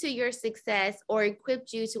contributed to your success or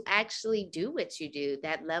equipped you to actually do what you do,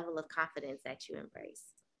 that level of confidence that you embrace?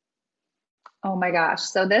 Oh my gosh.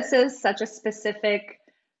 So this is such a specific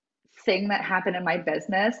thing that happened in my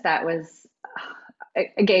business that was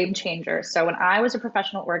a game changer. So when I was a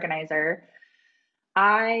professional organizer,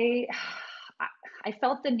 I I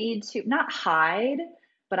felt the need to not hide,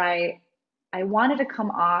 but I wanted to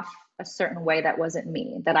come off a certain way that wasn't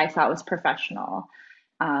me, that I thought was professional.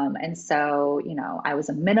 And so, I was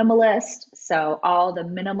a minimalist. So all the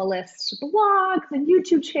minimalist blogs and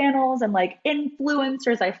YouTube channels and like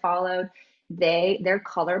influencers I followed, their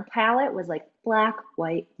color palette was like black,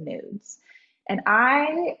 white, nudes. And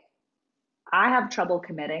I have trouble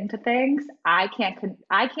committing to things. I can't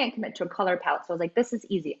commit to a color palette. So I was like, this is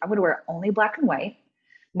easy. I'm going to wear only black and white.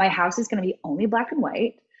 My house is going to be only black and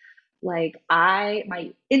white. Like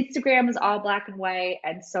my Instagram is all black and white,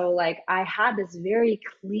 and so like I had this very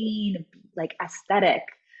clean like aesthetic,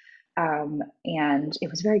 and it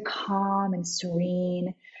was very calm and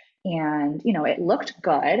serene, and it looked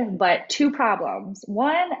good. But two problems: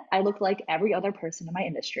 one, I looked like every other person in my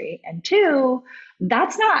industry, and two,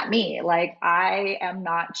 that's not me. Like I am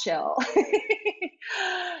not chill.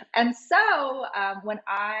 And so when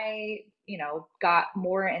I got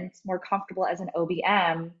more and more comfortable as an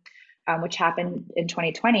OBM, which happened in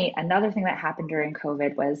 2020. Another thing that happened during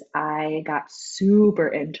COVID was I got super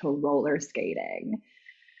into roller skating.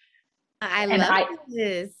 I And love I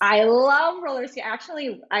this. I love roller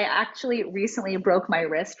skating. I actually recently broke my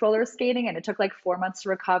wrist roller skating, and it took like 4 months to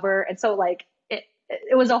recover. And so like it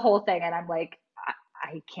was a whole thing, and I'm like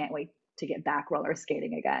I can't wait to get back roller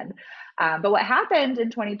skating again. But what happened in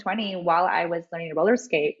 2020 while I was learning to roller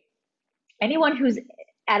skate, anyone who's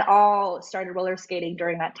at all started roller skating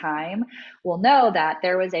during that time will know that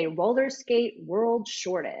there was a roller skate world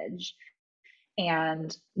shortage.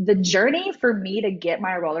 And the journey for me to get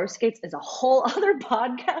my roller skates is a whole other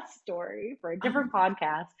podcast story for a different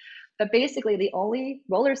podcast. But basically, the only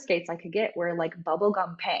roller skates I could get were like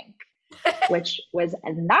bubblegum pink, which was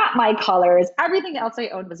not my colors. Everything else I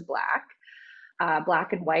owned was black,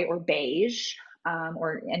 black and white or beige,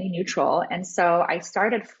 or any neutral. And so I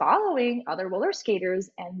started following other roller skaters,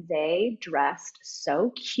 and they dressed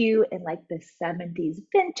so cute in like the 70s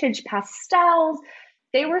vintage pastels.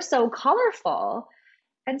 They were so colorful.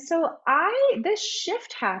 And so this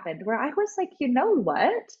shift happened where I was like, you know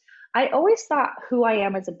what? I always thought who I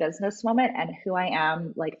am as a businesswoman and who I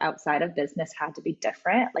am like outside of business had to be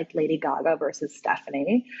different, like Lady Gaga versus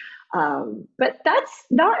Stephanie. But that's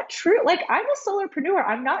not true. Like I'm a solopreneur.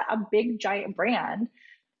 I'm not a big giant brand.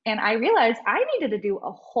 And I realized I needed to do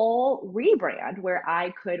a whole rebrand where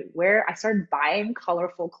I started buying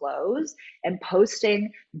colorful clothes and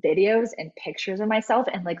posting videos and pictures of myself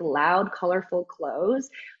in like loud, colorful clothes.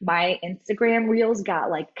 My Instagram reels got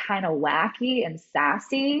like kind of wacky and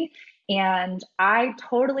sassy. And I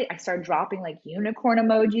started dropping like unicorn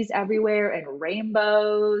emojis everywhere and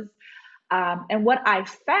rainbows. And what I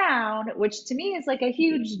found, which to me is like a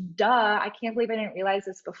huge duh, I can't believe I didn't realize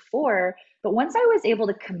this before. But once I was able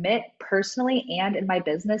to commit personally and in my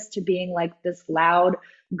business to being like this loud,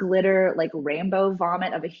 glitter, like rainbow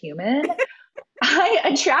vomit of a human, I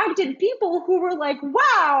attracted people who were like,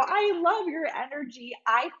 wow, I love your energy.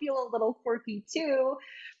 I feel a little quirky too.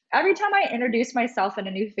 Every time I introduce myself in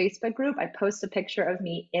a new Facebook group, I post a picture of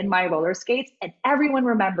me in my roller skates, and everyone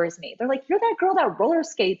remembers me. They're like, you're that girl that roller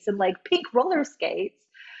skates and like pink roller skates.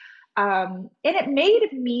 And it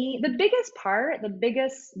made me the biggest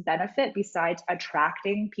benefit besides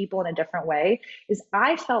attracting people in a different way is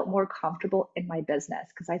I felt more comfortable in my business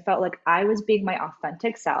because I felt like I was being my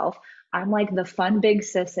authentic self. I'm like the fun big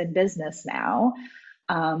sis in business now.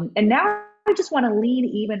 And now I just want to lean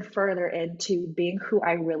even further into being who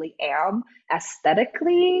I really am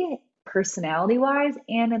aesthetically, personality wise,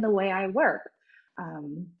 and in the way I work.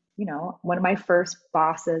 One of my first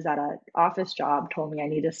bosses at an office job told me I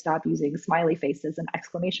need to stop using smiley faces and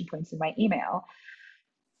exclamation points in my email.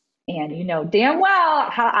 And you know damn well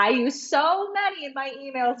how I use so many in my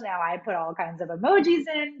emails now. I put all kinds of emojis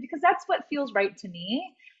in because that's what feels right to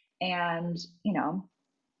me. And,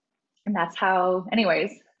 and that's how,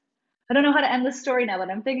 anyways, I don't know how to end the story now that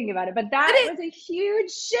I'm thinking about it, but But that was a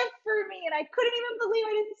huge shift for me. And I couldn't even believe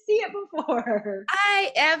I didn't see it before.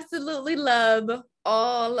 I absolutely love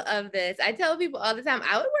all of this. I tell people all the time,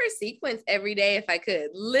 I would wear sequins every day if I could,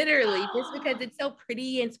 literally, just because it's so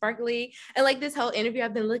pretty and sparkly. And like this whole interview,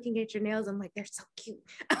 I've been looking at your nails. I'm like, they're so cute.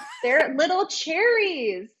 They're little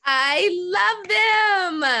cherries. I love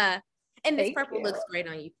them. And this Thank purple you. looks great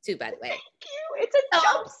on you too, by the way. Thank you. It's a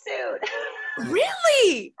jumpsuit.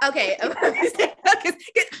 Really? Okay.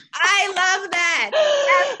 I love that.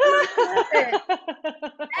 Absolutely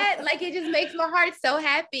love it. Like, it just makes my heart so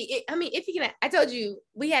happy. I mean, if you can, I told you,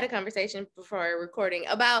 we had a conversation before recording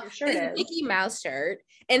about this Mickey Mouse shirt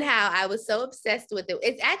and how I was so obsessed with it.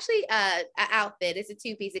 It's actually an outfit. It's a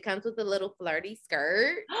two-piece. It comes with a little flirty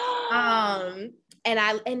skirt.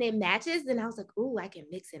 And it matches. And I was like, ooh, I can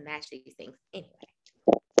mix and match these things. Anyway,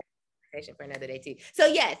 for another day too. So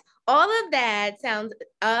yes, all of that sounds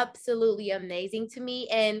absolutely amazing to me.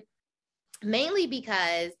 And mainly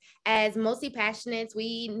because as multi-passionates,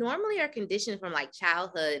 we normally are conditioned from like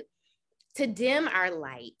childhood to dim our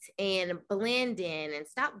light and blend in and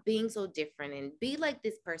stop being so different and be like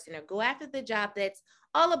this person or go after the job that's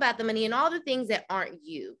all about the money and all the things that aren't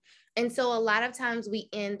you. And so a lot of times we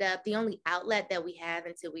end up, the only outlet that we have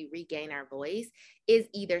until we regain our voice is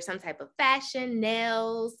either some type of fashion,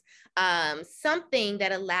 nails, something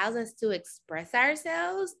that allows us to express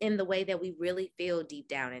ourselves in the way that we really feel deep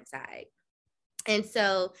down inside. And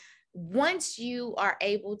so once you are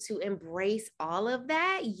able to embrace all of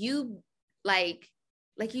that, you like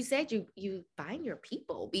you said, you find your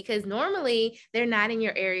people, because normally they're not in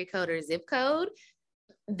your area code or zip code.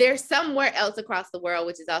 They're somewhere else across the world,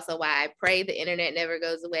 which is also why I pray the internet never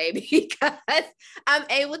goes away, because I'm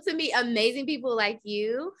able to meet amazing people like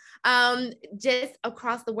you just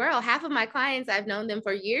across the world. Half of my clients, I've known them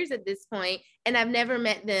for years at this point, and I've never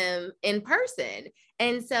met them in person.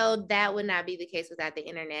 And so that would not be the case without the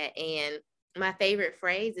internet. And my favorite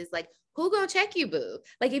phrase is like, who gonna check you, boo?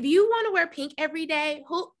 Like, if you want to wear pink every day,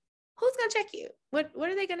 who's gonna check you? What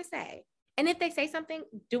are they gonna say? And if they say something,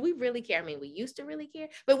 do we really care? I mean, we used to really care,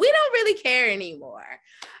 but we don't really care anymore.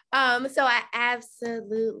 So I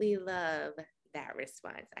absolutely love that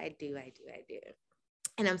response. I do.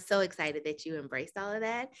 And I'm so excited that you embraced all of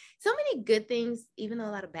that. So many good things, even though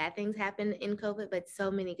a lot of bad things happened in COVID, but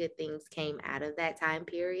so many good things came out of that time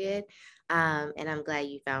period. And I'm glad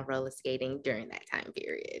you found roller skating during that time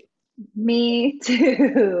period. Me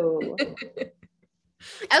too.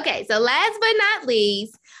 Okay, so last but not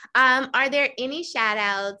least, are there any shout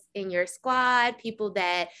outs in your squad, people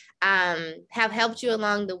that have helped you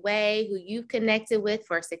along the way, who you've connected with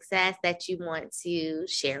for success that you want to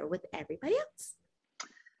share with everybody else?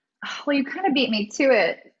 Well, you kind of beat me to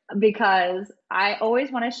it because I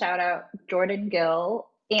always want to shout out Jordan Gill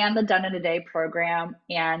and the Done in a Day program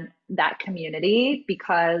and that community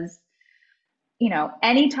because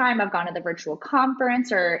anytime I've gone to the virtual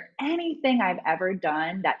conference or anything I've ever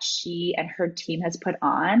done that she and her team has put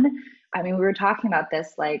on, I mean, we were talking about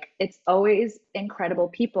this, like, it's always incredible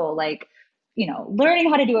people. Like, learning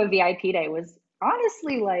how to do a VIP day was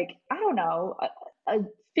honestly like, I don't know, a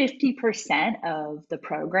 50% of the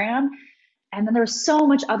program. And then there's so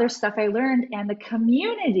much other stuff I learned, and the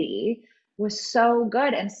community was so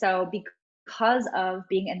good. And so, because of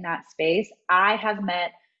being in that space, I have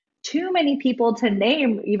met too many people to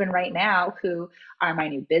name even right now who are my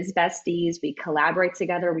new biz besties. We collaborate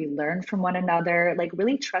together, we learn from one another, like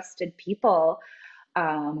really trusted people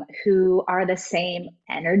who are the same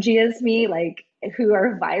energy as me, like who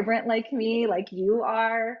are vibrant like me, like you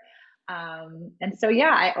are. And so,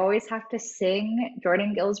 yeah, I always have to sing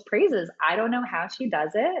Jordan Gill's praises. I don't know how she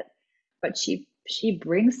does it, but she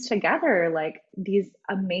brings together like these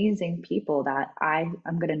amazing people that I'm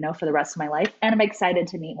going to know for the rest of my life. And I'm excited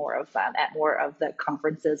to meet more of them at more of the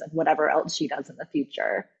conferences and whatever else she does in the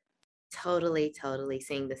future. Totally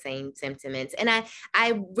seeing the same sentiments. And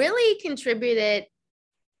I really contributed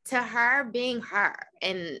to her being her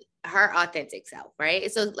and her authentic self,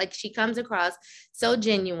 right? So like she comes across so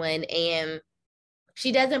genuine, and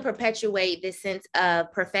she doesn't perpetuate this sense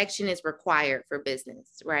of perfection is required for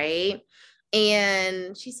business, right?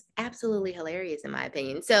 And she's absolutely hilarious in my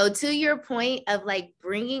opinion. So to your point of like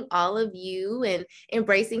bringing all of you and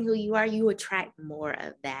embracing who you are, you attract more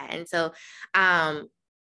of that. And so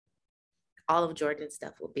all of Jordan's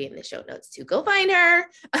stuff will be in the show notes too. Go find her.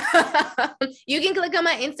 You can click on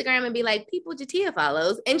my Instagram and be like, people Jatia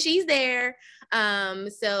follows, and she's there.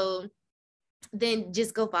 So then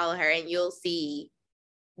just go follow her and you'll see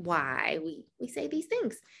why we say these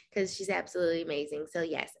things, because she's absolutely amazing. So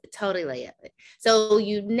yes, totally love it. So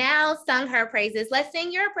you now sung her praises. Let's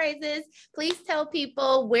sing your praises. Please tell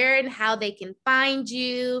people where and how they can find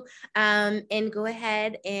you, and go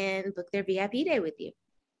ahead and book their VIP day with you.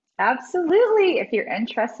 Absolutely. If you're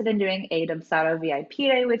interested in doing a Dubsado VIP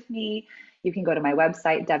day with me, you can go to my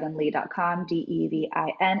website, devinlee.com,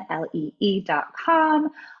 devinlee.com.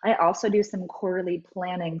 I also do some quarterly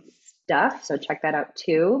planning stuff, so check that out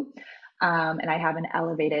too. And I have an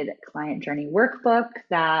elevated client journey workbook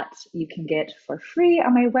that you can get for free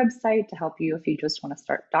on my website to help you if you just want to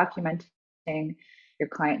start documenting your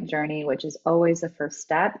client journey, which is always the first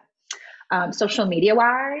step. Social media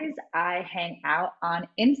wise, I hang out on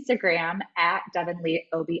Instagram at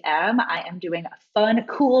DevinLeeOBM. I am doing fun,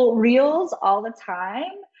 cool reels all the time.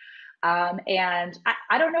 And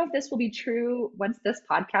I don't know if this will be true once this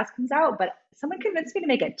podcast comes out, but someone convinced me to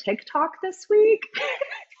make a TikTok this week.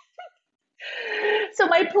 So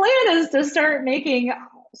my plan is to start making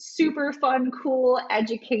super fun, cool,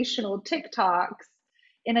 educational TikToks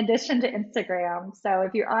in addition to Instagram. So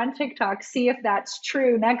if you're on TikTok, see if that's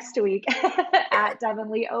true next week at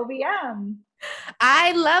DevinLeeOBM.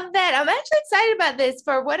 I love that. I'm actually excited about this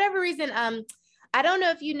for whatever reason. I don't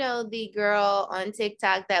know if you know the girl on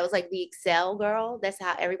TikTok that was like the Excel girl. That's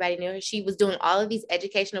how everybody knew her. She was doing all of these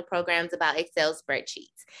educational programs about Excel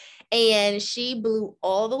spreadsheets, and she blew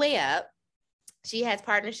all the way up. She has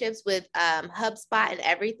partnerships with HubSpot and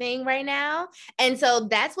everything right now. And so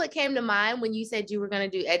that's what came to mind when you said you were going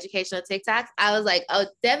to do educational TikToks. I was like, oh,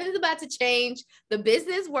 Devin is about to change the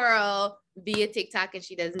business world via TikTok, and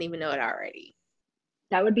she doesn't even know it already.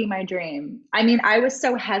 That would be my dream. I mean, I was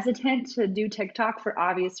so hesitant to do TikTok for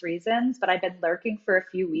obvious reasons, but I've been lurking for a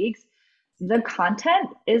few weeks. The content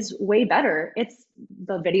is way better.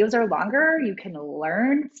 The videos are longer. You can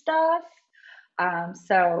learn stuff.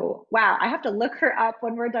 So wow, I have to look her up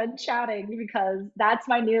when we're done chatting, because that's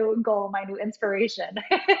my new goal, my new inspiration.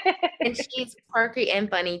 And she's quirky and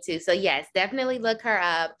funny too. So yes, definitely look her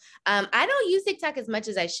up. I don't use TikTok as much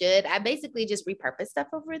as I should. I basically just repurpose stuff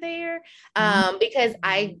over there because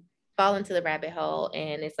I fall into the rabbit hole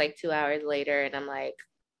and it's like 2 hours later and I'm like,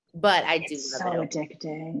 but I do love it. So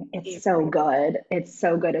addicting. It's so good. It's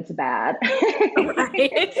so good. It's bad. Right?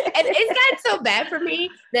 And it's gotten so bad for me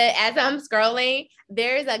that as I'm scrolling,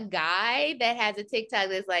 there's a guy that has a TikTok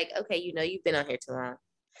that's like, okay, you've been on here too long.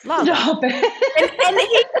 And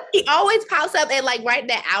he always pops up at like right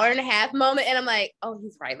that hour and a half moment. And I'm like, oh,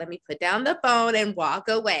 he's right. Let me put down the phone and walk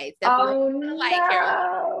away. Oh,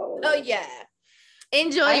 no. Oh, yeah.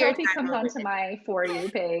 Enjoy your time. He comes onto my For You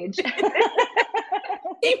page.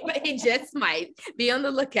 He just might be on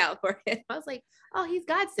the lookout for him. I was like, oh, he's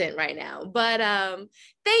God sent right now. But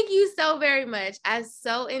thank you so very much. I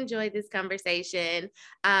so enjoyed this conversation.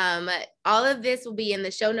 All of this will be in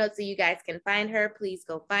the show notes so you guys can find her. Please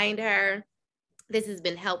go find her. This has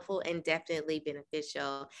been helpful and definitely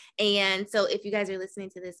beneficial. And so if you guys are listening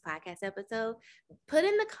to this podcast episode, put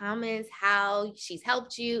in the comments how she's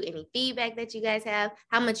helped you, any feedback that you guys have,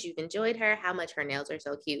 how much you've enjoyed her, how much her nails are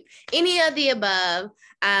so cute, any of the above.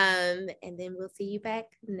 And then we'll see you back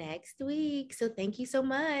next week. So thank you so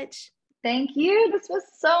much. Thank you. This was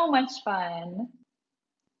so much fun.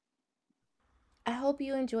 I hope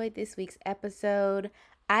you enjoyed this week's episode.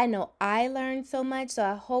 I know I learned so much, so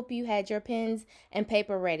I hope you had your pens and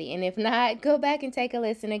paper ready. And if not, go back and take a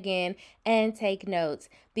listen again and take notes,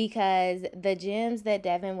 because the gems that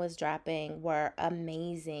Devin was dropping were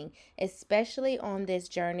amazing, especially on this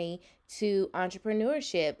journey to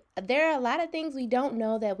entrepreneurship. There are a lot of things we don't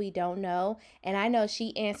know that we don't know, and I know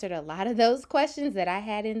she answered a lot of those questions that I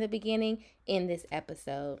had in the beginning in this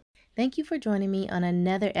episode. Thank you for joining me on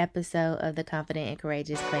another episode of the Confident and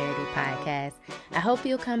Courageous Clarity Podcast. I hope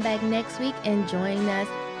you'll come back next week and join us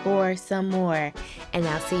for some more. And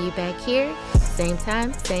I'll see you back here, same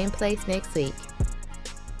time, same place next week.